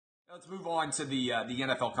Let's move on to the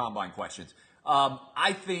NFL Combine questions.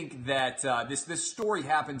 I think that this story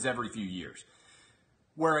happens every few years,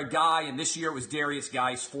 where a guy, and this year it was Derrius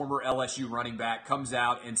Guice, former LSU running back, comes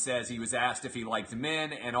out and says he was asked if he liked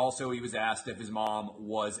men, and also he was asked if his mom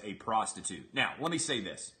was a prostitute. Now, let me say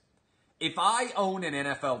this. If I own an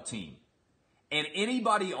NFL team, and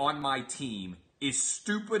anybody on my team is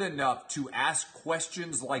stupid enough to ask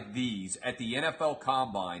questions like these at the NFL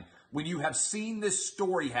Combine, when you have seen this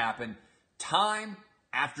story happen time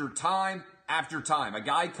after time after time. A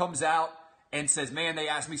guy comes out and says, man, they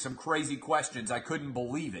asked me some crazy questions. I couldn't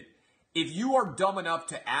believe it. If you are dumb enough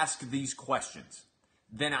to ask these questions,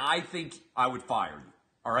 then I think I would fire you,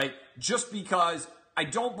 all right? Just because I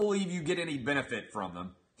don't believe you get any benefit from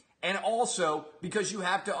them. And also because you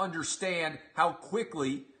have to understand how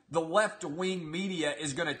quickly the left-wing media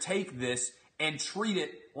is going to take this and treat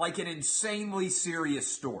it like an insanely serious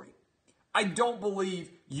story. I don't believe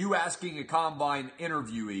you asking a Combine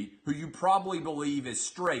interviewee, who you probably believe is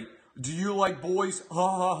straight, do you like boys? Ha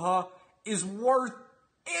ha ha, is worth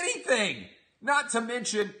anything. Not to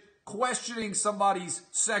mention, questioning somebody's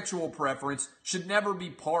sexual preference should never be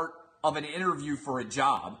part of an interview for a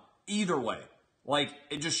job, either way. Like,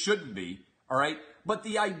 it just shouldn't be, all right? But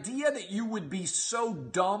the idea that you would be so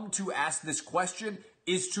dumb to ask this question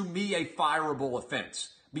is, to me, a fireable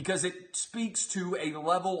offense, because it speaks to a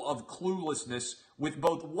level of cluelessness with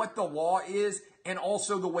both what the law is and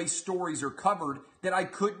also the way stories are covered that I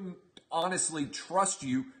couldn't honestly trust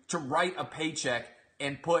you to write a paycheck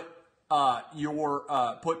and put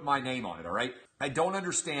my name on it, all right? I don't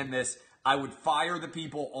understand this. I would fire the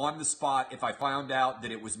people on the spot if I found out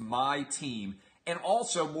that it was my team. And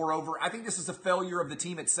also, moreover, I think this is a failure of the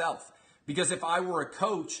team itself, because if I were a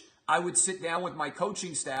coach, I would sit down with my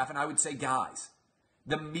coaching staff and I would say, guys,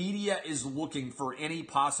 the media is looking for any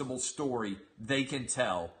possible story they can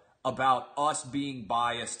tell about us being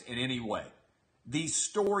biased in any way. These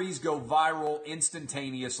stories go viral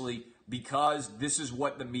instantaneously because this is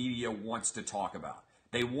what the media wants to talk about.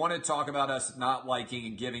 They want to talk about us not liking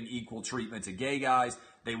and giving equal treatment to gay guys.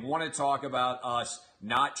 They want to talk about us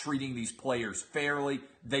not treating these players fairly.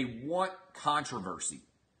 They want controversy.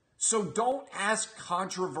 So don't ask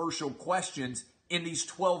controversial questions in these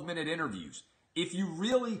 12-minute interviews. If you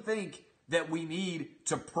really think that we need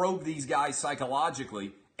to probe these guys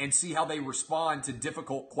psychologically and see how they respond to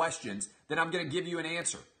difficult questions, then I'm going to give you an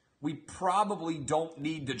answer. We probably don't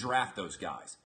need to draft those guys.